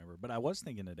But I was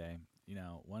thinking today,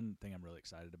 one thing I'm really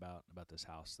excited about this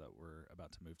house that we're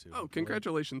about to move to. Oh, hopefully.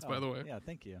 congratulations, by the way. Yeah,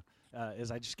 thank you.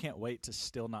 Is I just can't wait to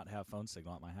still not have phone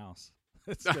signal at my house.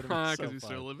 It's gonna be so Because you're fun.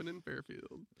 still living in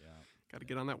Fairfield. Yeah, Got to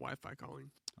get on that Wi-Fi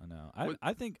calling. I know. What-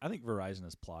 I think Verizon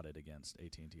has plotted against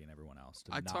AT&T and everyone else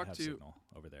to I not talked have to- signal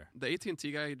over there. The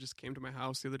AT&T guy just came to my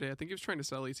house the other day. I think he was trying to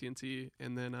sell AT&T,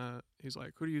 and then he's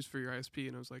like, "Who do you use for your ISP?"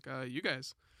 And I was like, "You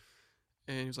guys."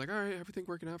 And he was like, "All right, everything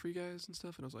working out for you guys and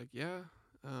stuff?" And I was like, "Yeah."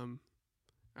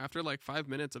 After like 5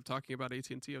 minutes of talking about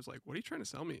AT&T, I was like, "What are you trying to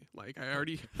sell me?" Like, I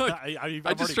already,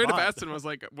 I just straight up asked him. I was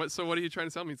like, "What? So what are you trying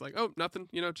to sell me?" He's like, "Oh, nothing.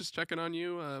 Just checking on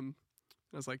you."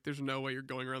 I was like, "There's no way you're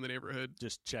going around the neighborhood."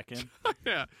 Just check in.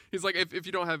 Yeah. He's like, if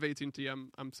you don't have AT&T,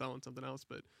 I'm selling something else.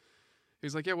 But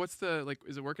he's like, "Yeah, what's the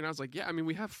is it working out?" I was like, "Yeah, I mean,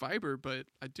 we have fiber, but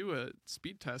I do a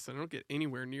speed test and I don't get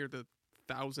anywhere near the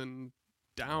 1,000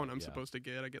 down I'm supposed to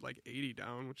get. I get like 80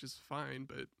 down, which is fine,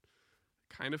 but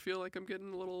I kind of feel like I'm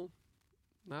getting a little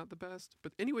not the best."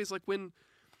 But anyways, like when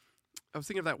I was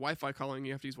thinking of that Wi-Fi calling,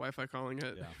 you have to use Wi-Fi calling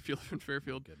at if you live in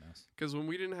Fairfield. Goodness. Because when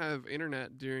we didn't have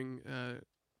internet during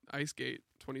Icegate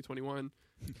 2021,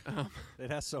 It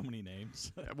has so many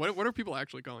names. what are people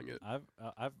actually calling it?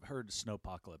 I've heard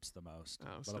Snowpocalypse the most,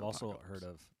 but I've also Snowpocalypse. heard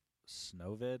of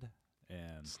Snowvid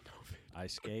and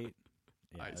Icegate.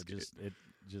 Yeah, Icegate.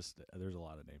 There's a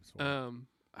lot of names for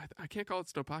it. I can't call it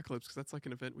Snowpocalypse because that's like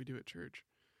an event we do at church.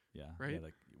 Yeah, right?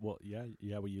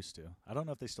 Yeah, we used to. I don't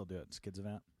know if they still do it. It's a kids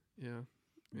event. Yeah.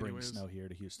 Bring Anyways. snow here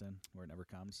to Houston, where it never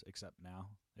comes, except now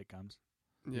it comes.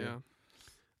 Yeah.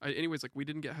 Anyways, like we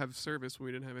didn't have service when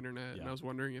we didn't have internet, and Yeah. I was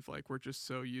wondering if like we're just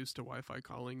so used to Wi-Fi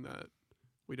calling that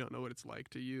we don't know what it's like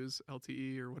to use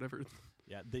LTE or whatever.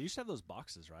 Yeah, they used to have those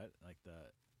boxes, right? Like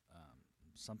the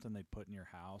something they put in your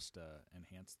house to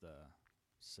enhance the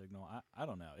signal. I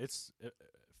don't know.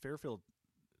 Fairfield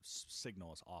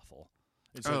signal is awful.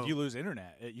 And so if you lose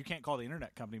internet, you can't call the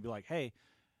internet company and be like, "Hey,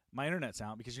 my internet's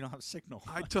out," because you don't have a signal.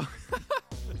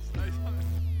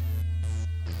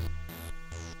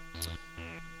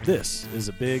 This is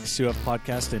a big CUF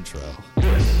podcast intro.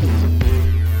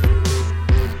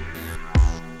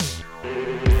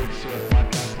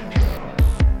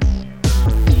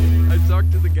 I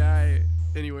talked to the guy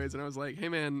anyways, and I was like, "Hey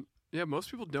man, yeah, most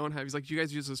people don't have." He's like, "Do you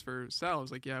guys use this for cell?" I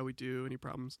was like, "Yeah, we do. Any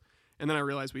problems?" And then I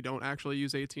realized we don't actually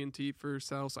use AT&T for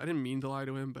cell, so I didn't mean to lie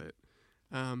to him, but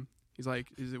he's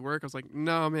like, "Does it work?" I was like,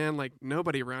 "No, man, like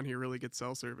nobody around here really gets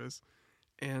cell service."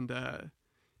 And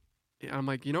I'm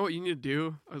like, "You know what you need to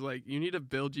do?" I was like, "You need to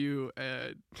build you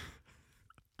a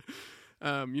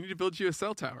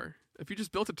cell tower. If you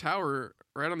just built a tower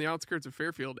right on the outskirts of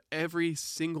Fairfield, every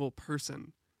single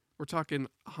person, we're talking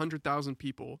 100,000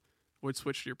 people, would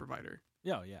switch to your provider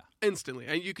Yeah. instantly.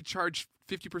 And you could charge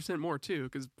 50% more too,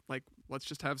 because like, let's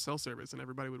just have cell service and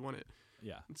everybody would want it."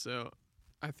 Yeah. And so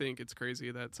I think it's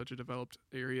crazy that such a developed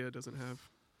area doesn't have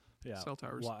cell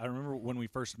towers. Well, I remember when we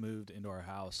first moved into our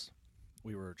house,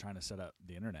 we were trying to set up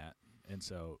the internet, and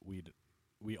so we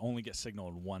only get signal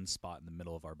in one spot in the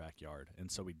middle of our backyard.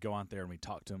 And so we'd go out there and we'd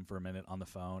talk to him for a minute on the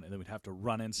phone, and then we'd have to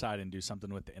run inside and do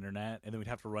something with the internet, and then we'd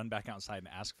have to run back outside and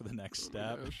ask for the next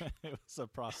step. It was a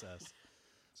process.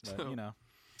 But,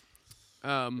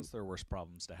 it's their worst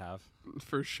problems to have.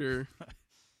 For sure.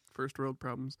 First world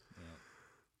problems. Yeah.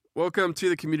 Welcome to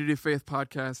the Community of Faith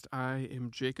podcast. I am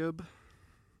Jacob.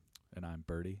 And I'm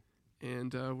Birdie.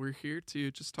 And we're here to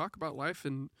just talk about life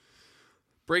and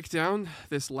break down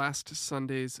this last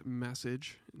Sunday's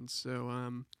message. And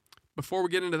so before we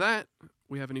get into that,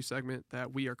 we have a new segment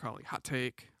that we are calling Hot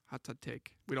Take. Hot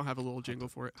Take. We don't have a little jingle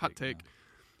for it. Hot Take.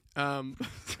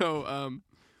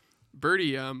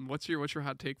 Birdie, what's your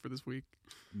hot take for this week?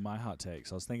 My hot take.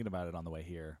 So I was thinking about it on the way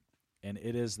here, and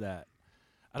it is that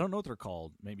I don't know what they're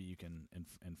called. Maybe you can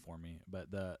inform me.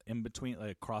 But the in between,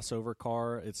 like a crossover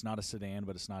car. It's not a sedan,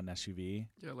 but it's not an SUV.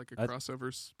 Yeah, like a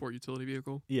crossover sport utility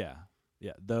vehicle. Yeah.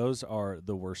 Those are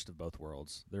the worst of both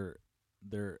worlds. They're.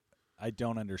 I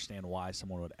don't understand why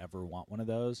someone would ever want one of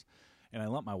those, and I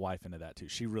lump my wife into that too.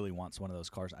 She really wants one of those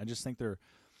cars. I just think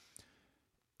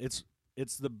it's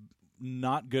the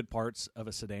not good parts of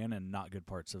a sedan and not good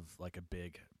parts of like a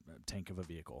big tank of a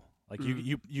vehicle. Like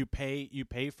you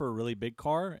pay for a really big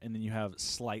car, and then you have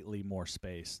slightly more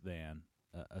space than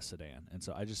a sedan. And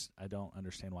so I don't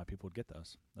understand why people would get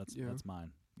those. That's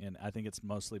mine. And I think it's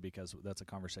mostly because that's a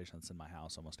conversation that's in my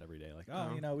house almost every day. Like,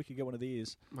 we could get one of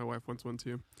these. My wife wants one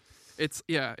too. It's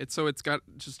got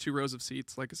just 2 rows of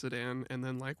seats like a sedan, and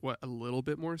then like a little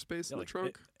bit more space in the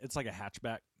trunk. It's like a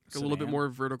hatchback. A little bit more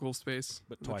vertical space,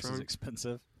 but twice as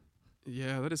expensive.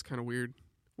 Yeah, that is kind of weird.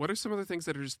 What are some other things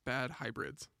that are just bad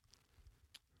hybrids?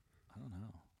 I don't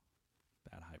know.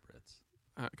 Bad hybrids.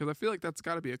 because I feel like that's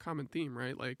got to be a common theme,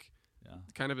 right? Like, Yeah.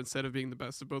 kind of instead of being the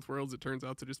best of both worlds, it turns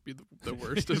out to just be the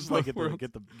worst Just of like both worlds.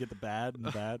 get the bad and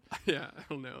the bad. Yeah, I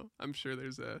don't know. I'm sure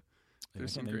there's Yeah,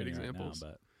 There's I some can't great name any right now, examples.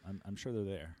 but I'm sure they're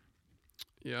there.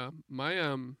 Yeah, my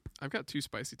I've got 2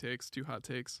 spicy takes, 2 hot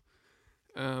takes.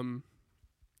 I'm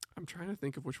trying to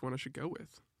think of which one I should go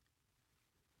with.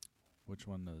 Which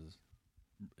one is?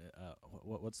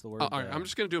 What's the word? All right, I'm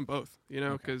just gonna do them both. Okay.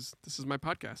 Because this is my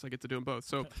podcast, I get to do them both.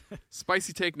 So,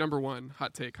 spicy take number 1,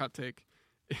 hot take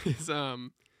is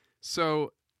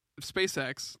so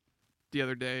SpaceX the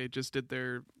other day just did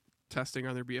their testing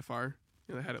on their BFR.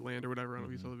 They had it land or whatever. I don't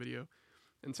know if you saw the video.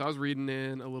 And so I was reading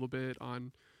in a little bit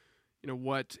on,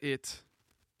 what it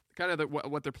kind of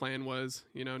what their plan was,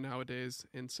 nowadays.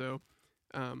 And so,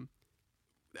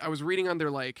 I was reading on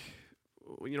their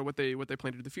what they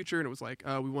plan to do in the future, and it was like,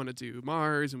 we want to do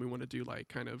Mars, and we want to do like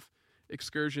kind of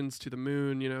excursions to the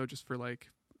moon, just for like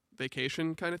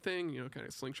vacation kind of thing, kind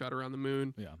of slingshot around the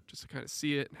moon, Yeah. just to kind of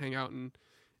see it and hang out in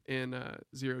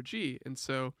 0G. And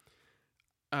so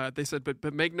they said,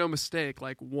 but make no mistake,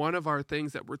 like one of our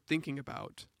things that we're thinking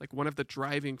about, like one of the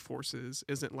driving forces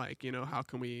isn't like, how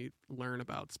can we learn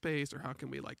about space or how can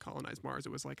we like colonize Mars?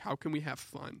 It was like, how can we have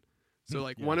fun? So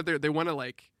like Yeah. they want to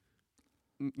like,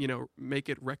 make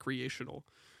it recreational,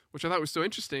 which I thought was so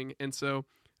interesting. And so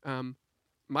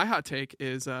my hot take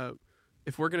is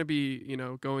if we're going to be,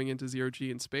 going into 0G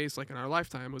in space, like in our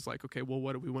lifetime, was like, okay, well,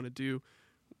 what do we want to do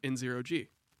in 0G?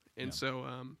 And Yeah. so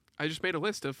I just made a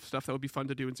list of stuff that would be fun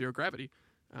to do in zero gravity.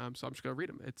 So I'm just going to read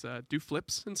them. It's do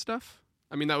flips and stuff.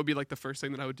 I mean, that would be like the first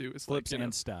thing that I would do is Flips like,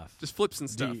 and stuff. just flips and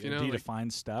stuff, Do you like define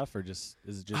stuff, or just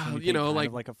is it just Oh, anything kind like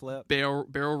of like a flip? barrel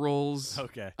rolls,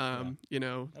 Okay. Yeah.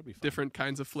 That'd be fun. different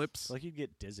kinds of flips. Like you'd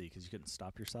get dizzy because you couldn't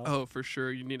stop yourself. Oh, for sure.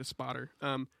 You need a spotter.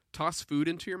 Toss food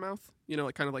into your mouth,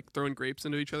 like kind of like throwing grapes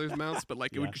into each other's mouths, but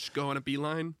like it Yeah. would just go on a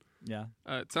beeline. Yeah.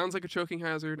 It sounds like a choking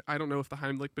hazard. I don't know if the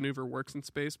Heimlich maneuver works in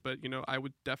space, but, I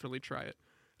would definitely try it.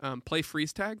 Play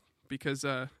freeze tag because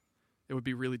it would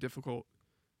be really difficult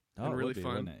Oh, and it really would be,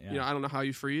 fun. wouldn't it? Yeah. I don't know how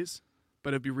you freeze,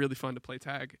 but it'd be really fun to play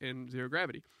tag in zero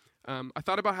gravity. I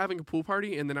thought about having a pool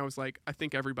party, and then I was like, I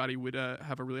think everybody would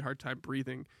have a really hard time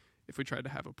breathing if we tried to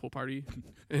have a pool party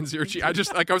in zero G. I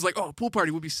was like, oh, pool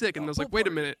party would be sick, and I was like, wait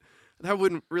a minute, that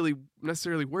wouldn't really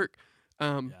necessarily work.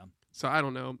 Yeah. So I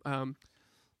don't know.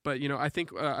 But I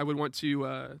think I would want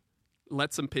to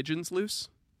let some pigeons loose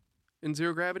in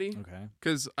zero gravity Okay.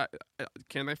 because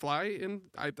can they fly? In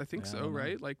I think Yeah, I so, don't know.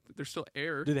 right? Like there's still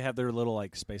air. Do they have their little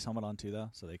like space helmet on too, though,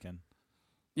 so they can?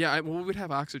 Yeah, we would have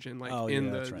oxygen Oh, in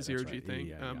yeah, the that's right, zero that's G right. thing.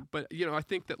 Yeah, yeah. But I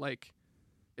think that like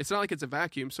it's not like it's a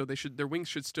vacuum, so their wings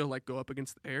should still like go up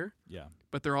against the air, Yeah.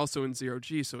 but they're also in zero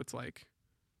G, so it's like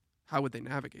how would they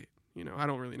navigate? I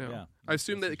don't really know. Yeah. I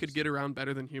assume That's that it could get around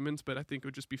better than humans, but I think it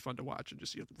would just be fun to watch and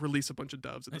just release a bunch of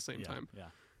doves at the same yeah, time. Yeah.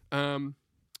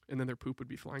 And then their poop would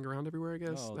be flying around everywhere, I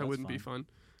guess. Oh, that that's wouldn't be fun.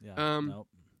 fun. Yeah. Nope.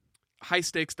 High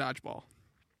stakes dodgeball.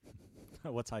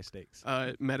 What's high stakes?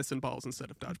 Medicine balls instead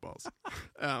of dodgeballs.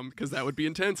 Because that would be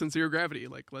intense in zero gravity.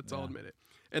 Like, let's all Yeah. admit it.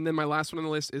 And then my last one on the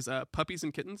list is puppies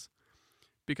and kittens.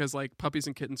 Because, like, puppies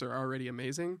and kittens are already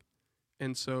amazing.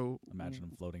 And so... Imagine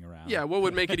them floating around. Yeah, what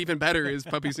would make it even better is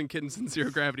puppies and kittens in zero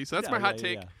gravity. So that's Yeah, my hot yeah,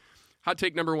 take. yeah. Hot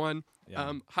take number 1.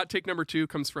 Yeah. Hot take number 2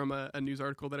 comes from a news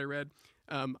article that I read.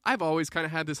 I've always kind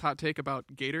of had this hot take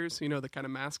about gaiters, the kind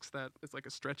of masks that it's like a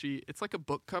stretchy, it's like a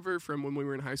book cover from when we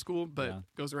were in high school, but Yeah.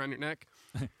 goes around your neck.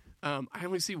 I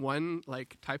only see one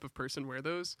like type of person wear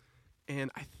those. And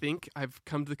I think I've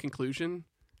come to the conclusion,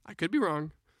 I could be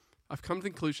wrong. I've come to the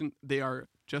conclusion they are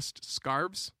just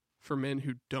scarves for men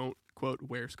who don't, quote,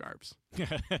 wear scarves.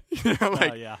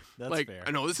 Oh, yeah, that's like, fair.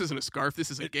 I know this isn't a scarf,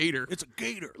 this is a gaiter. It's a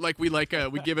gator. Like we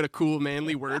give it a cool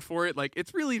manly word for it. Like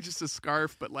it's really just a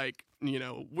scarf, but like, we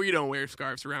don't wear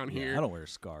scarves around here. Yeah, I don't wear a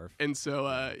scarf. And so,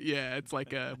 it's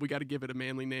like we got to give it a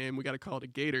manly name. We got to call it a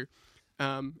gaiter.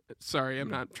 Sorry, I'm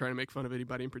not trying to make fun of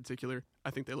anybody in particular.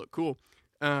 I think they look cool.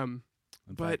 In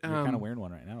but, fact, you're kind of wearing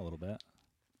one right now a little bit.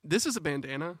 This is a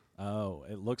bandana, Oh,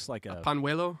 it looks like a a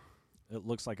panuelo. it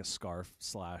looks like a scarf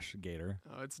 / gator.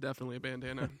 Oh, it's definitely a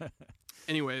bandana.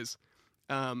 Anyways,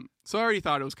 so I already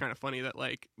thought it was kind of funny that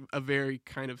like a very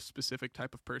kind of specific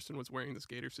type of person was wearing this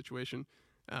gaiter situation.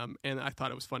 And I thought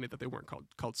it was funny that they weren't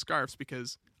called scarves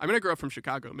because I grew up from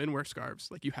Chicago. Men wear scarves,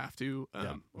 like you have to,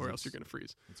 Yeah, or else it's- you're gonna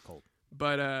freeze. It's cold.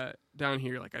 But down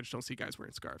here, like I just don't see guys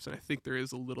wearing scarves, and I think there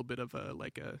is a little bit of a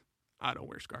I don't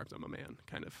wear scarves, I'm a man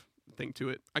kind of thing to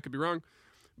it. I could be wrong,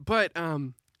 but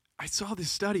I saw this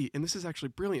study, and this is actually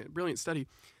brilliant study.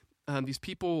 These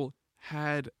people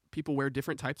had people wear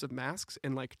different types of masks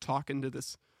and like talk into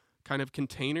this kind of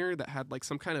container that had like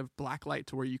some kind of black light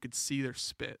to where you could see their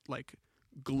spit like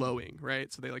glowing,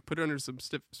 right? So they like put it under some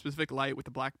specific light with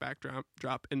a black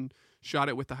backdrop and shot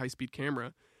it with the high-speed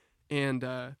camera, and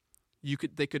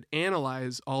they could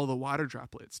analyze all the water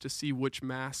droplets to see which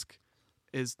mask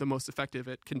is the most effective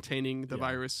at containing the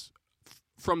virus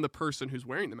from the person who's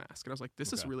wearing the mask. And I was like,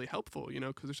 this is really helpful,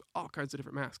 because there's all kinds of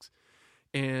different masks.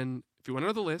 And if you want to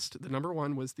know the list, the number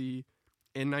one was the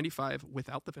N95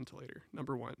 without the ventilator,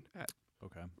 number one at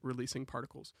releasing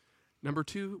particles. Number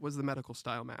two was the medical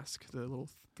style mask, the little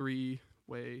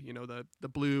 3-way, the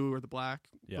blue or the black,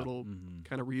 little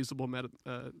kind of reusable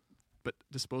but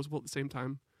disposable at the same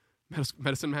time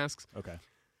medicine masks. Okay.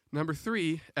 Number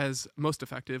three, as most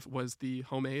effective, was the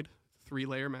homemade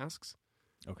 3-layer masks.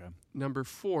 Okay. Number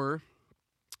four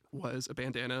was a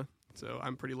bandana. So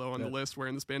I'm pretty low on the list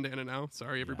wearing this bandana now.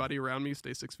 Sorry, everybody around me.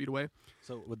 Stay 6 feet away.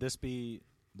 So would this be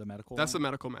the medical That's one? the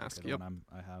medical mask. Okay, Yep.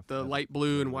 I have. The light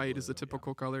blue and white is the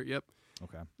typical color. Yep.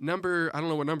 Okay. I don't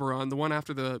know what number on. The one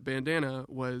after the bandana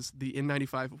was the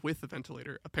N95 with the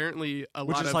ventilator. Apparently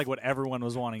Which is like what everyone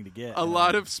was wanting to get. A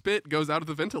lot of spit goes out of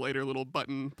the ventilator, little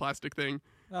button plastic thing.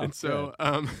 Oh, and so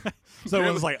so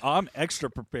everyone's like, I'm extra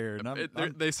prepared.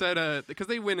 They said because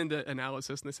they went into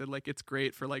analysis and they said like it's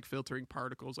great for like filtering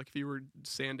particles, like if you were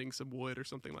sanding some wood or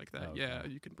something like that. Yeah,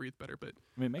 you can breathe better. But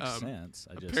I mean, it makes sense.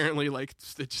 Apparently, like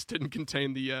it just didn't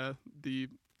contain the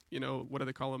what do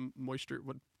they call them?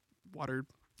 Water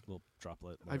little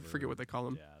droplet. I forget what they call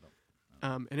them. Yeah, I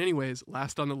don't. And anyways,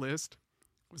 last on the list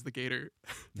was the gator.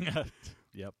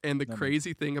 Yep. And the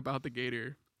crazy thing about the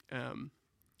gator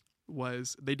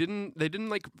was they didn't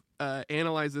like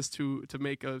analyze this to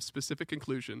make a specific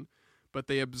conclusion, but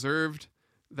they observed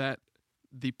that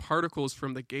the particles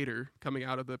from the gator coming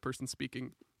out of the person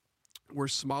speaking were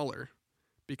smaller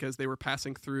because they were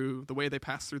passing through the way they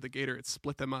passed through the gator. It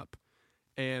split them up,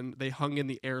 and they hung in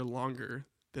the air longer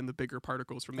than the bigger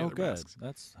particles from the other masks.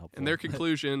 That's helpful. And their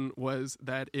conclusion was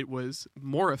that it was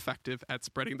more effective at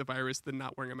spreading the virus than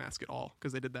not wearing a mask at all,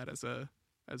 because they did that as a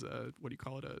what do you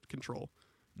call it, a control.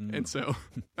 And so,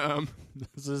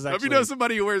 this is if you know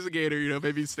somebody who wears a gator,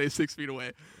 maybe stay 6 feet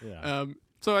away. Yeah.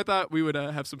 So I thought we would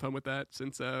have some fun with that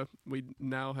since we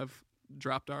now have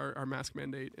dropped our mask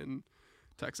mandate in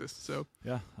Texas. So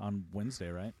yeah, on Wednesday,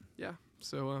 right? Yeah.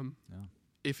 So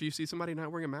if you see somebody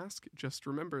not wearing a mask, just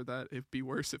remember that it'd be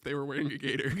worse if they were wearing a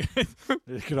gator.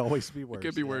 It could always be worse. It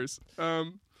could be worse.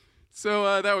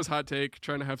 So that was Hot Take,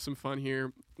 trying to have some fun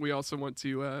here. We also want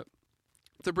to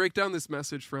break down this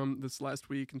message from this last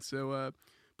week. And so,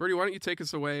 Bertie, why don't you take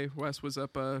us away? Wes was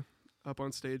up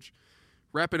on stage,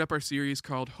 wrapping up our series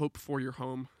called Hope for Your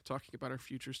Home, talking about our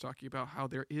futures, talking about how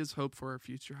there is hope for our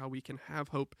future, how we can have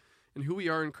hope in who we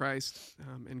are in Christ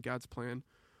and God's plan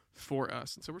for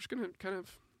us. And so we're just going to kind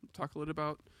of talk a little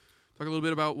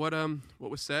bit about what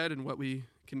was said and what we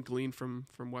can glean from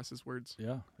Wes's words.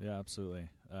 Yeah, absolutely.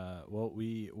 Well,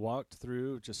 we walked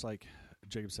through, just like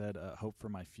Jacob said, hope for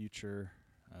my future.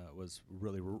 Was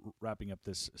really wrapping up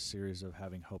this series of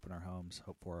having hope in our homes,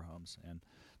 hope for our homes, and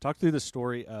talk through the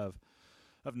story of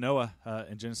Noah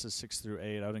in Genesis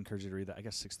 6-8. I would encourage you to read that. I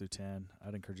guess 6-10.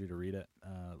 I'd encourage you to read it.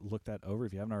 Look that over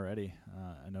if you haven't already.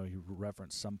 I know you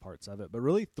referenced some parts of it, but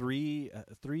really three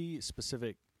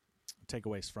specific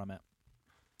takeaways from it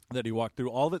that he walked through.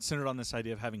 All of it centered on this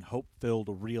idea of having hope-filled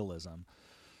realism.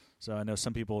 So I know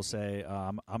some people say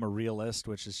I'm a realist,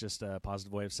 which is just a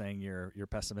positive way of saying you're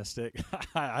pessimistic.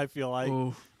 I feel like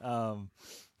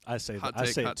I say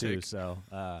it too. Take. So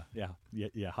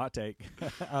yeah, hot take.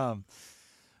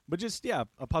 But just a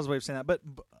positive way of saying that.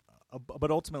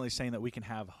 But ultimately saying that we can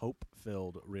have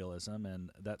hope-filled realism, and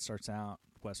that starts out,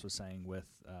 Wes was saying, with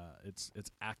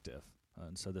it's active.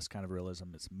 And so this kind of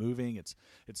realism, it's moving,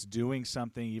 it's doing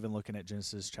something. Even looking at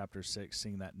Genesis chapter 6,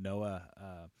 seeing that Noah.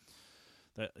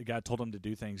 That God told him to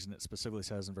do things, and it specifically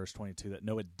says in verse 22 that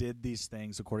Noah did these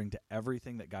things according to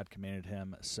everything that God commanded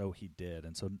him, so he did.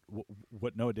 And so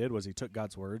what Noah did was he took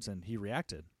God's words and he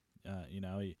reacted.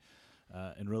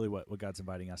 And really what God's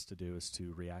inviting us to do is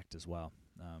to react as well,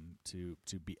 to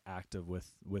be active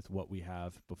with what we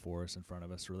have before us, in front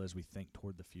of us, really as we think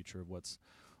toward the future of what's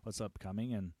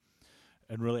upcoming, and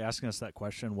really asking us that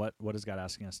question: what is God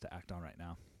asking us to act on right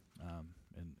now,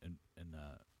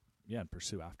 and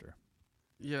pursue after.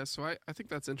 Yeah, so I think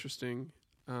that's interesting.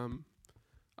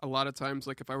 A lot of times,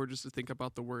 like if I were just to think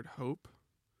about the word hope,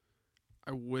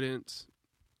 I wouldn't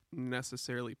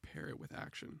necessarily pair it with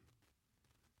action.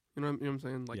 You know what I'm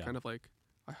saying? Like kind of like,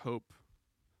 I hope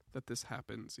that this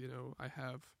happens. I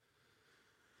have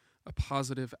a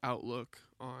positive outlook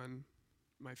on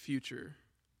my future.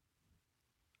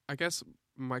 I guess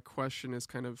my question is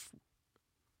kind of,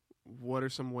 what are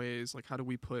some ways, like, how do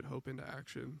we put hope into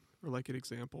action, or like an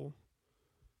example?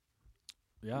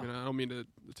 Yeah. I mean, I don't mean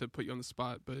to put you on the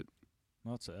spot, but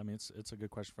No, it's a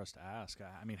good question for us to ask.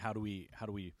 I mean, how do we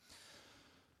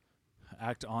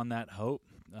act on that hope?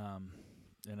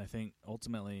 And I think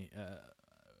ultimately,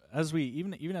 as we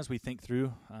even as we think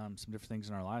through some different things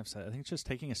in our lives, I think it's just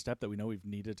taking a step that we know we've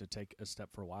needed to take a step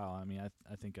for a while. I mean,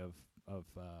 I think of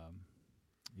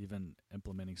even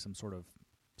implementing some sort of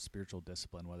spiritual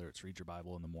discipline, whether it's read your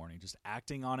Bible in the morning, just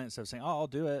acting on it instead of saying, "Oh, I'll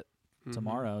do it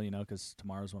tomorrow," because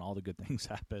tomorrow's when all the good things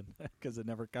happen, because it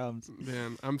never comes.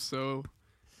 Man, I'm so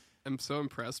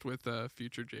impressed with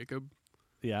future Jacob.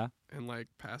 Yeah. And like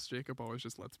past Jacob always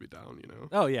just lets me down,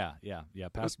 Oh yeah.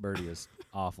 Past Birdie is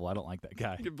awful. I don't like that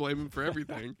guy. You can blame him for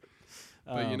everything.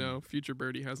 But future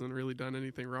Birdie hasn't really done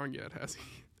anything wrong yet, has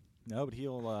he? No, but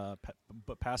he'll.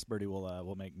 But past Birdie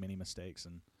will make many mistakes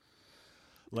and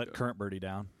let current Birdie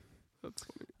down. That's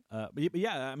funny. But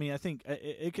yeah, I mean, I think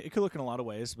it could look in a lot of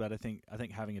ways, but I think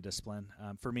having a discipline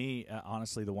for me,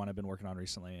 honestly, the one I've been working on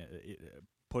recently,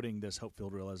 putting this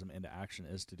hope-filled realism into action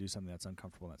is to do something that's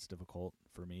uncomfortable and that's difficult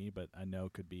for me, but I know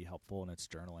could be helpful, and it's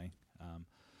journaling.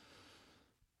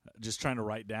 Just trying to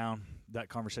write down that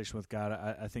conversation with God.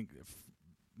 I think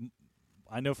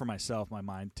I know for myself, my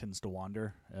mind tends to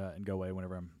wander and go away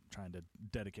whenever I'm trying to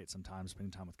dedicate some time,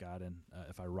 spending time with God. And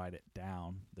if I write it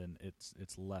down, then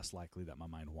it's less likely that my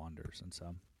mind wanders. And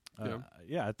so,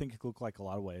 I think it could look like a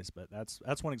lot of ways, but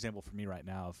that's one example for me right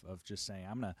now of just saying,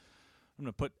 I'm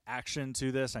gonna put action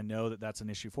to this. I know that that's an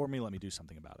issue for me. Let me do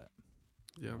something about it.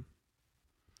 Yeah.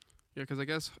 Yeah, because I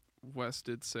guess Wes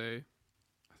did say,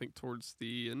 I think towards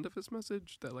the end of his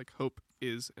message, that like hope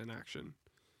is an action.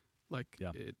 Like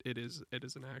it is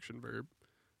an action verb.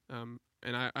 And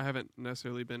I haven't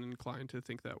necessarily been inclined to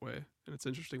think that way. And it's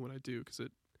interesting when I do, because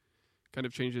it kind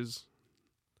of changes,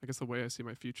 I guess, the way I see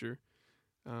my future.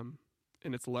 And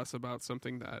it's less about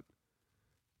something that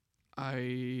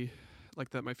I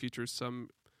like, that my future is some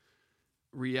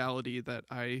reality that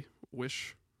I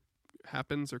wish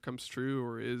happens or comes true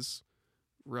or is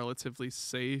relatively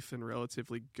safe and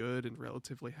relatively good and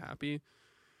relatively happy.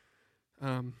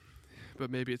 But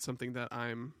maybe it's something that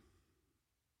I'm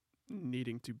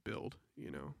needing to build,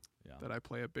 that I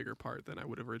play a bigger part than I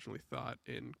would have originally thought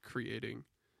in creating,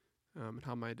 and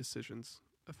how my decisions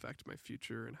affect my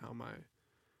future and how my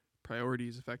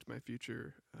priorities affect my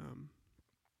future,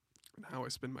 and how I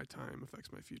spend my time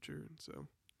affects my future. And so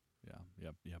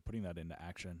yeah, putting that into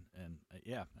action. And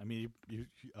I mean, you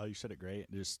said it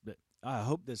great. Just I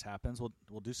hope this happens.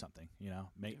 We'll do something,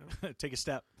 take a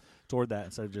step toward that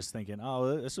instead of just thinking,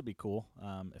 oh, this would be cool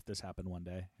if this happened one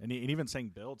day. And even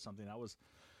saying build something, that was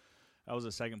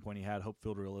a second point he had.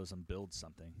 Hope-filled realism builds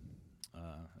something,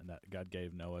 and that God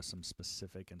gave Noah some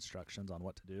specific instructions on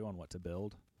what to do, on what to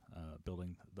build,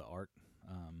 building the ark,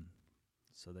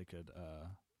 so they could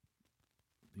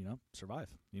survive,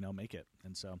 make it.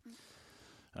 And so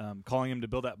calling him to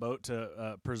build that boat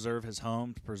to preserve his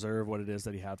home, to preserve what it is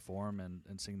that he had for him,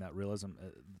 and seeing that realism,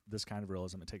 this kind of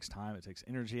realism, it takes time, it takes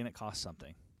energy, and it costs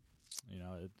something.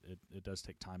 It does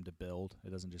take time to build.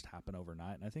 It doesn't just happen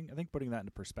overnight. And I think putting that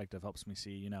into perspective helps me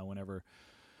see, whenever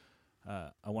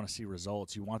I want to see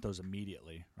results, you want those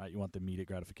immediately, right? You want the immediate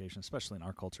gratification, especially in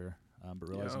our culture, but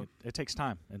realizing it takes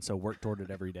time, and so work toward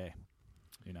it every day,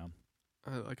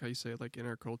 I like how you say, like, in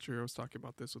our culture. I was talking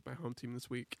about this with my home team this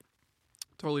week.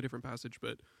 Totally different passage,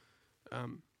 but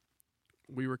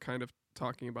we were kind of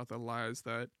talking about the lies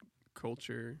that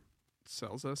culture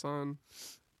sells us on,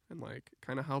 and like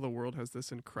kind of how the world has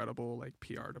this incredible like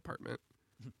PR department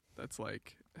that's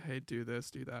like, hey, do this,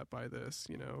 do that, buy this,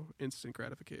 instant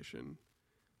gratification,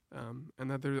 and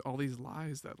that there are all these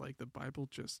lies that like the Bible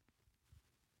just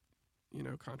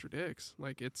contradicts.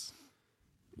 Like, it's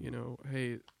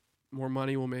hey, more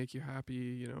money will make you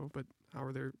happy, but how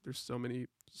are there's so many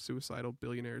suicidal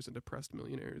billionaires and depressed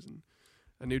millionaires, and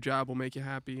a new job will make you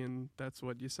happy, and that's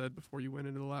what you said before you went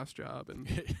into the last job, and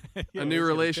a new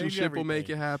relationship will make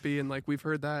you happy, and like we've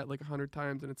heard that like 100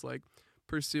 times, and it's like,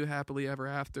 pursue happily ever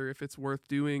after. If it's worth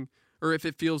doing, or if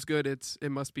it feels good, it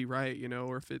must be right,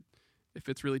 or if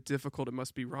it's really difficult, it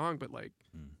must be wrong. But like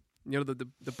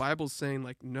the Bible's saying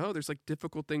like, no, there's like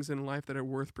difficult things in life that are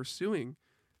worth pursuing.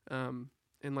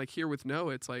 And like here with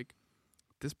Noah, it's like,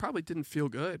 this probably didn't feel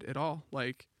good at all.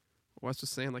 Like Wes was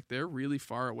saying, like they're really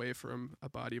far away from a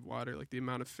body of water. Like the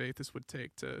amount of faith this would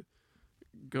take to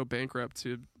go bankrupt,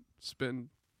 to spend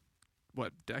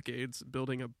decades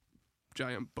building a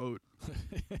giant boat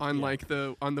on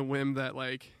on the whim that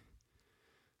like,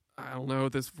 I don't know,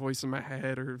 this voice in my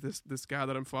head or this guy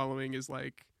that I'm following is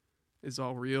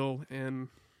all real. And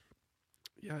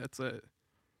yeah,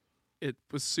 it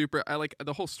was super. I like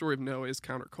the whole story of Noah is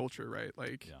counterculture, right?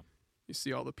 Like Yeah. you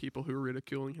see all the people who were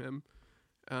ridiculing him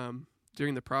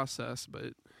during the process,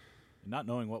 but Not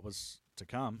knowing what was to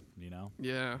come,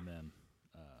 yeah, and then,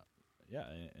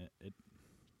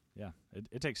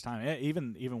 it takes time.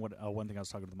 Even what one thing I was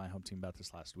talking to my home team about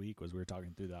this last week was we were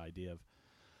talking through the idea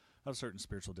of certain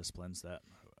spiritual disciplines that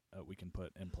we can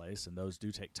put in place, and those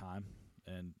do take time.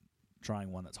 And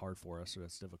trying one that's hard for us or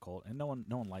that's difficult, and no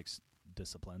one likes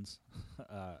disciplines.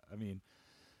 I mean,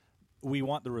 we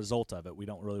want the result of it. We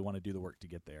don't really want to do the work to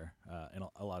get there. And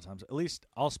a lot of times, at least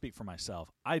I'll speak for myself,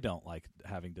 I don't like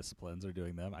having disciplines or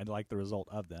doing them. I like the result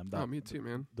of them. But me too,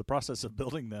 man. The process of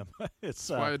building them, it's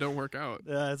That's why I don't work out.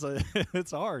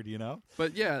 it's hard,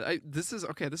 But yeah, this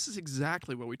is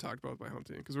exactly what we talked about with my home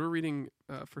team, because we're reading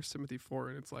 1 Timothy 4,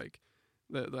 and it's like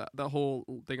the whole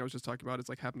thing I was just talking about is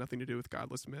like have nothing to do with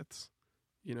godless myths,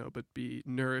 but be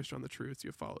nourished on the truths you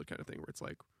have followed, kind of thing, where it's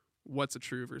like, what's a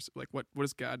true versus like what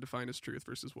does God define as truth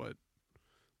versus what,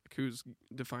 like, who's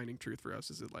defining truth for us?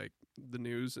 Is it like the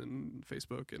news and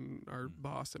Facebook and our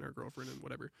boss and our girlfriend and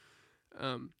whatever?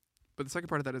 But the second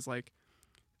part of that is like,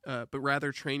 but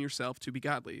rather train yourself to be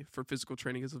godly. For physical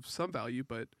training is of some value,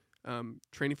 but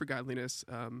training for godliness,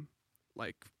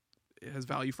 like, it has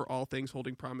value for all things,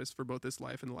 holding promise for both this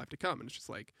life and the life to come. And it's just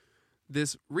like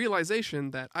this realization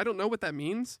that I don't know what that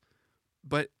means,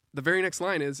 but the very next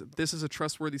line is, this is a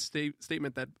trustworthy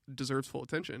statement that deserves full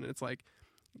attention. And it's like,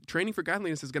 training for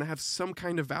godliness is going to have some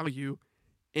kind of value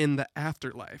in the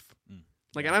afterlife.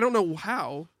 Like, and I don't know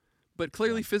how, but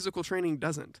clearly physical training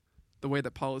doesn't, the way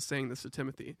that Paul is saying this to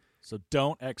Timothy. So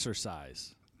don't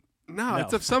exercise. No,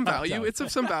 it's of some value. It's of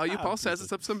some value. Paul says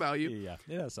it's of some value.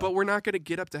 Yeah. But we're not going to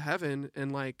get up to heaven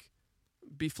and like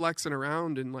be flexing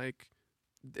around and like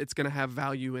it's going to have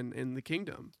value in the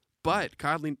kingdom. But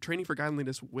training for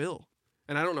godliness will.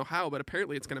 And I don't know how, but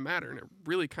apparently it's going to matter. And it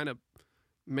really kind of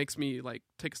makes me like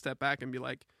take a step back and be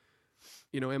like,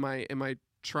 am I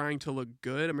trying to look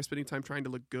good? Am I spending time trying to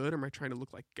look good? Or am I trying to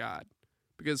look like God?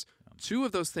 Because two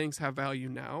of those things have value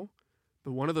now,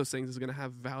 but one of those things is going to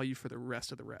have value for the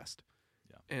rest of the rest.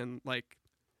 Yeah. And like,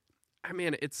 I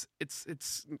mean, it's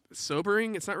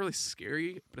sobering. It's not really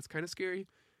scary, but it's kind of scary.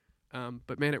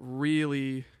 But man, it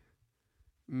really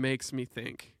makes me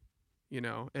think,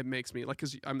 it makes me like,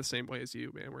 cause I'm the same way as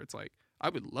you, man, where it's like, I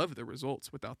would love the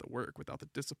results without the work, without the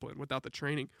discipline, without the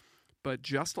training, but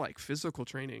just like physical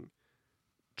training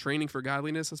for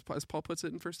godliness, as Paul puts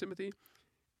it in 1 Timothy,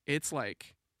 it's not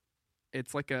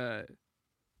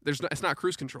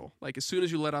cruise control. Like as soon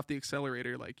as you let off the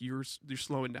accelerator, like you're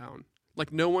slowing down.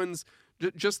 Like no one's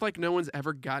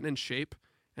ever gotten in shape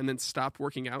and then stopped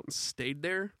working out and stayed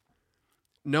there.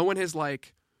 No one has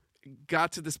like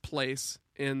got to this place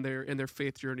in their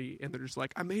faith journey and they're just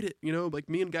like, I made it, like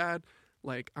me and God,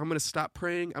 like I'm going to stop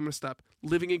praying. I'm going to stop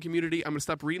living in community. I'm going to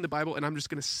stop reading the Bible and I'm just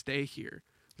going to stay here.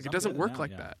 Like it doesn't work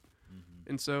like that. Mm-hmm.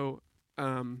 And so,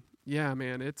 yeah,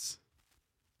 man, it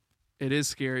is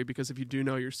scary because if you do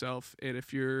know yourself and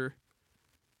if your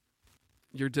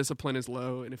discipline is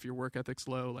low and if your work ethic's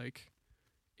low, like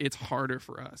it's harder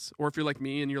for us. Or if you're like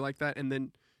me and you're like that and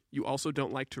then you also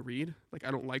don't like to read. Like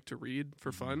I don't like to read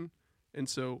for fun. And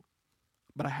so,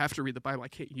 but I have to read the Bible. I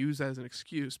can't use that as an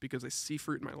excuse because I see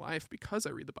fruit in my life because I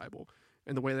read the Bible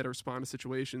and the way that I respond to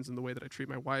situations and the way that I treat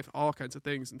my wife, all kinds of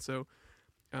things. And so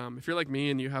if you're like me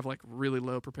and you have like really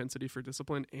low propensity for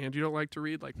discipline and you don't like to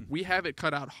read, like we have it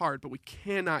cut out hard, but we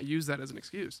cannot use that as an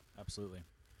excuse. Absolutely.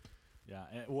 Yeah.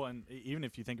 And even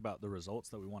if you think about the results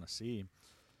that we want to see,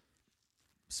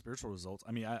 spiritual results,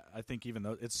 I mean, I think even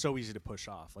though it's so easy to push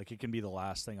off, like it can be the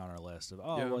last thing on our list of,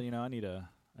 well, I need to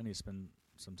spend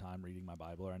some time reading my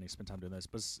Bible or I need to spend time doing this.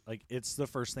 But like it's the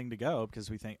first thing to go because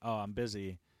we think, oh, I'm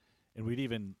busy. And we'd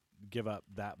even give up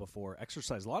that before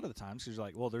exercise a lot of the times because you're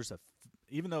like, well,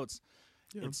 even though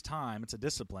it's time, it's a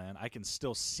discipline, I can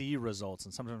still see results.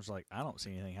 And sometimes like, I don't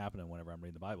see anything happening whenever I'm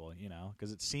reading the Bible,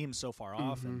 because it seems so far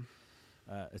off and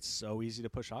it's so easy to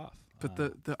push off. But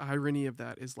the irony of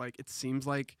that is like, it seems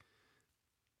like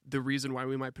the reason why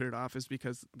we might put it off is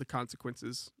because the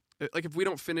consequences, like if we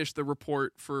don't finish the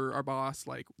report for our boss,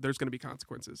 like there's going to be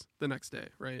consequences the next day,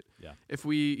 right? Yeah. If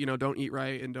we, don't eat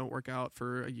right and don't work out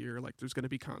for a year, like there's going to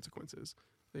be consequences.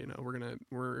 We're going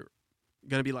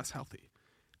to be less healthy.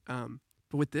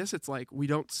 But with this, it's like we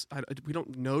don't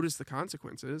notice the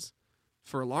consequences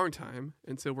for a long time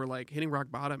until we're like hitting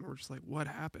rock bottom and we're just like, what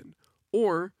happened?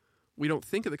 Or we don't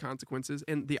think of the consequences.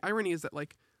 And the irony is that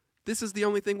like, this is the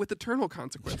only thing with eternal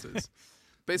consequences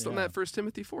based on that 1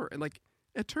 Timothy 4 and like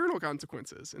eternal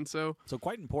consequences. And so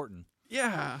quite important.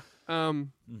 Yeah.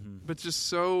 But just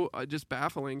so, just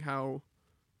baffling how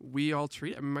we all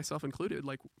treat, I mean, myself included,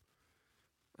 like,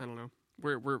 I don't know.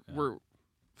 We're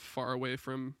far away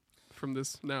from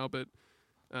this now, but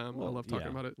I love talking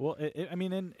about it. Well, I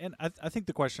mean, and I think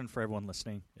the question for everyone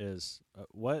listening is,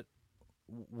 what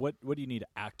do you need to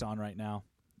act on right now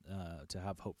to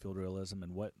have hope-filled realism,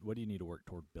 and what do you need to work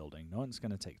toward building? No one's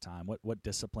going to take time. What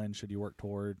discipline should you work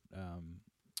toward?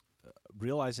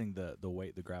 Realizing the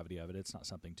weight, the gravity of it, it's not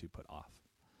something to put off.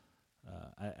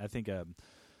 I think,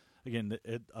 again,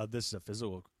 this is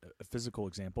a physical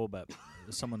example, but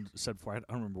someone said before, I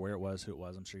don't remember who it was.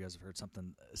 I'm sure you guys have heard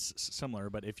something similar.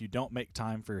 But if you don't make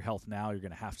time for your health now, you're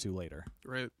going to have to later.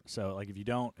 Right. So, like, if you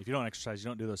don't exercise, you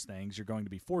don't do those things, you're going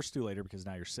to be forced to later because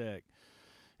now you're sick.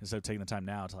 Instead of taking the time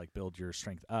now to like build your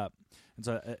strength up, and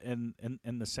so in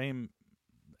the same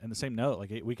note,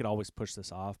 like we could always push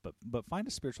this off, but find a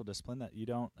spiritual discipline that you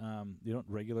don't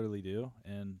regularly do,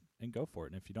 and go for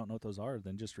it. And if you don't know what those are,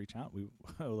 then just reach out.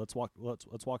 Let's walk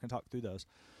and talk through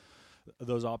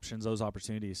those options, those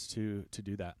opportunities to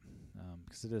do that,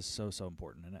 because it is so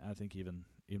important. And I think even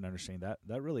understanding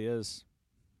that really is,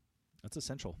 that's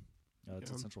essential. It's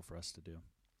essential for us to do.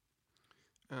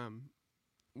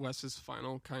 Wes's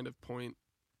final kind of point,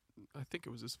 I think it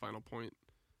was his final point,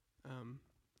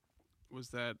 was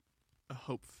that a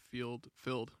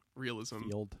hope-filled realism.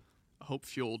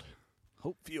 Hope-fueled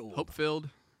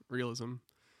realism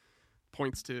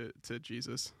points to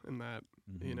Jesus, and that,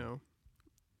 you know,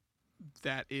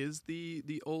 that is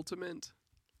the ultimate,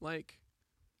 like,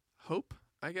 hope,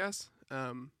 I guess.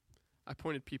 I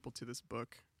pointed people to this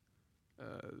book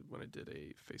when I did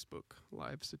a Facebook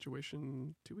Live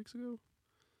situation 2 weeks ago.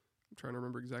 I'm trying to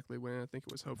remember exactly when. I think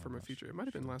it was Hope from a Future. It might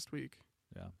have been last week.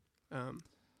 Yeah.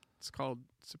 It's called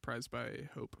Surprised by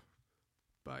Hope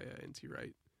by N.T.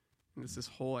 Wright. And it's this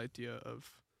whole idea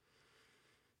of,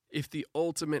 if the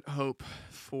ultimate hope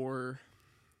for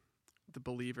the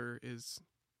believer is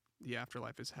the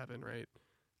afterlife is heaven, right?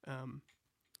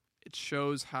 It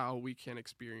shows how we can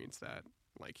experience that,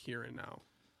 like, here and now.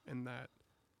 And that,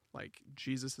 like,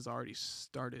 Jesus has already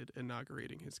started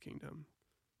inaugurating his kingdom.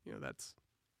 You know,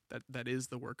 that is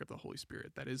the work of the Holy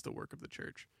Spirit. That is the work of the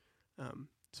church.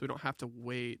 So we don't have to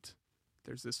wait.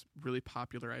 There's this really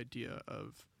popular idea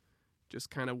of just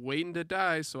kind of waiting to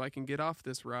die so I can get off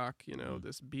this rock, you know,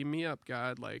 this beam me up,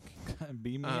 God, like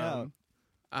beam me up.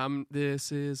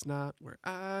 This is not where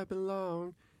I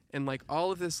belong. And like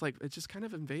all of this, like, it just kind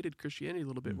of invaded Christianity a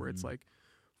little bit, where it's like,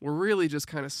 we're really just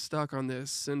kind of stuck on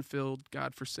this sin-filled,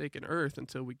 God-forsaken earth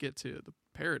until we get to the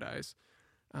paradise.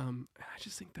 And I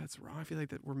just think that's wrong. I feel like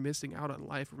that we're missing out on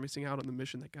life. We're missing out on the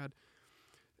mission that God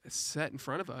has set in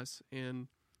front of us, and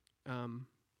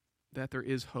that there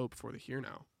is hope for the here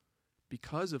now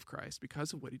because of Christ,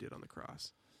 because of what he did on the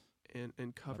cross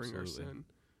and covering our sin.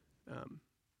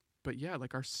 But yeah,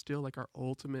 like our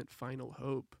ultimate final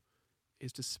hope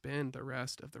is to spend the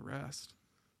rest of the rest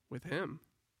with him.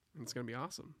 And it's going to be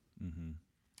awesome. Mm-hmm.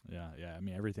 Yeah. I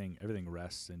mean, everything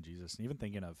rests in Jesus. And even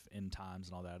thinking of end times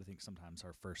and all that, I think sometimes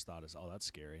our first thought is, oh, that's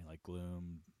scary, like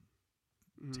gloom,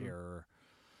 terror,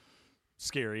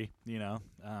 scary, you know.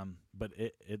 But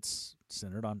it's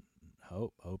centered on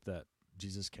hope that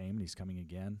Jesus came and he's coming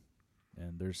again,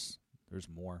 and there's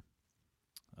more.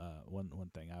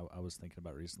 One thing I was thinking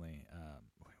about recently,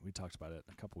 we talked about it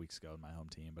a couple weeks ago in my home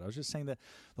team, but I was just saying that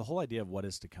the whole idea of what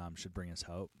is to come should bring us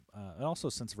hope, and also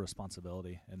a sense of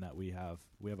responsibility, in that we have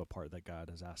a part that God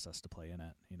has asked us to play in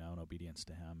it, you know, in obedience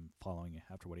to him, following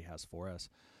after what he has for us.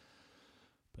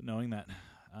 But knowing that,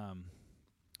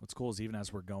 what's cool is even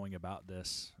as we're going about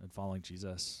this and following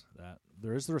Jesus, that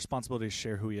there is the responsibility to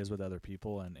share who he is with other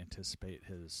people and anticipate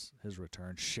his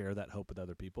return, share that hope with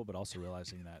other people, but also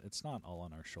realizing that it's not all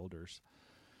on our shoulders,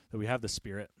 that we have the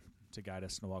Spirit to guide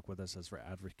us and to walk with us as for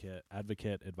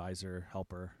advocate, advisor,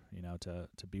 helper, you know,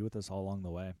 to be with us all along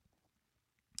the way.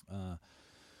 And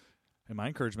my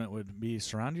encouragement would be,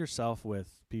 surround yourself with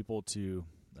people to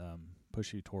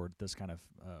push you toward this kind of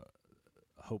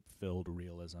hope-filled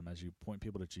realism as you point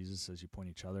people to Jesus, as you point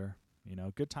each other, you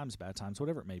know, good times, bad times,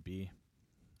 whatever it may be.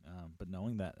 But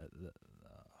knowing that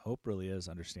hope really is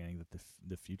understanding that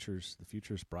the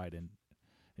future's bright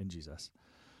in Jesus,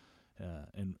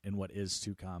 in what is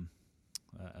to come,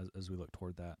 as we look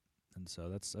toward that. And so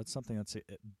that's something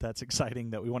that's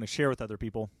exciting, that we want to share with other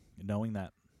people, knowing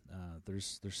that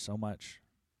there's so much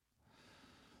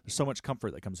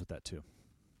comfort that comes with that too.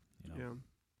 You know?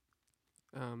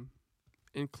 Yeah.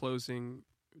 In closing,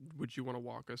 would you want to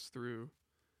walk us through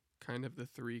kind of the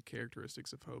three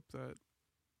characteristics of hope that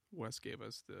Wes gave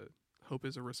us? The hope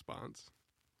is a response,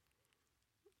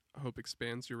 hope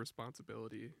expands your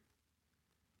responsibility,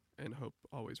 and hope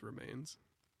always remains.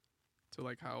 So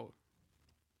like how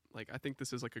like, I think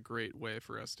this is like a great way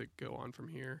for us to go on from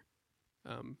here,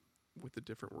 with a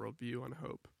different worldview on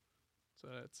hope. So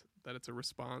that it's a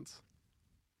response.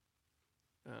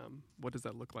 What does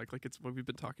that look like? Like, it's what we've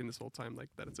been talking this whole time, like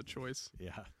that it's a choice.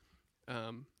 Yeah.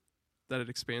 That it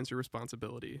expands your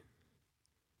responsibility.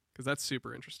 Because that's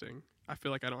super interesting. I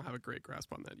feel like I don't have a great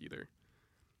grasp on that either.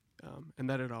 And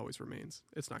that it always remains.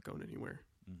 It's not going anywhere.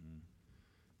 Mm-hmm.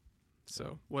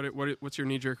 So what's your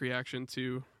knee-jerk reaction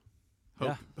to hope?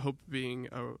 Yeah. Hope being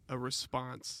a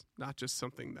response, not just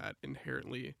something that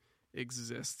inherently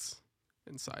exists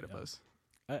inside of us.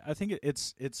 I think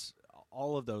it's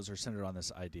all of those are centered on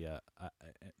this idea.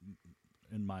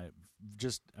 In my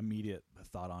just immediate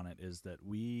thought on it is that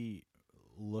we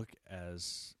look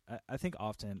as, I think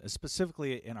often,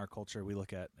 specifically in our culture, we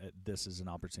look at this as an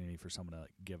opportunity for someone to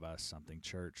give us something.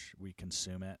 Church, we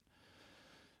consume it.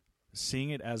 Seeing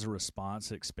it as a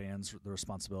response expands the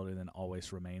responsibility, and then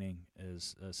always remaining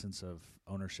is a sense of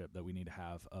ownership that we need to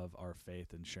have of our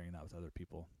faith and sharing that with other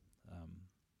people.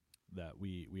 That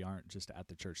we aren't just at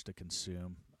the church to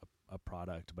consume a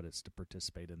product, but it's to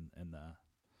participate in the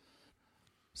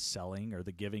selling or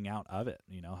the giving out of it.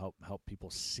 Help people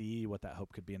see what that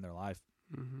hope could be in their life.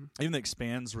 Mm-hmm. Even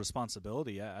expands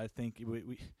responsibility. I think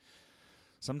we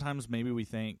sometimes maybe we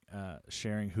think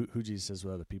sharing who Jesus is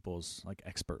with other people is like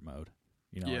expert mode.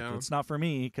 Like, it's not for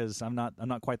me because I'm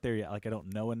not quite there yet. Like, I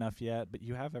don't know enough yet. But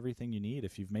you have everything you need.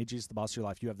 If you've made Jesus the boss of your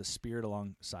life, you have the Spirit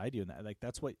alongside you, and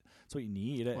that's what you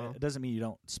need. It doesn't mean you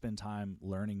don't spend time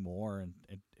learning more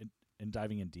and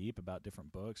diving in deep about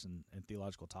different books and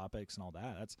theological topics and all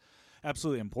that. That's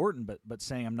absolutely important. But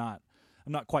saying I'm not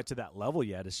quite to that level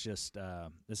yet, it's just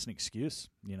it's an excuse,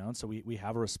 And so we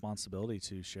have a responsibility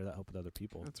to share that hope with other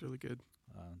people. That's really good.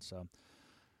 So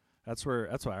that's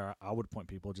why I would point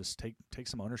people, just take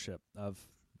some ownership of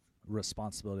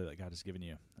responsibility that God has given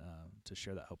you to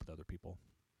share that hope with other people.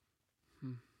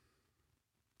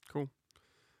 Cool.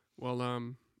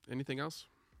 Well, anything else?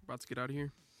 About to get out of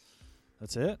here.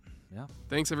 That's it. Yeah.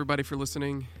 Thanks everybody for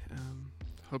listening.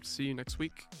 Hope to see you next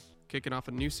week. Kicking off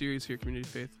a new series here at Community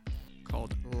Faith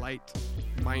called Light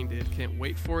Minded. Can't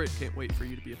wait for it. Can't wait for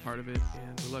you to be a part of it.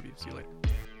 And we love you. See you later.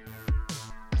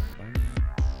 Bye.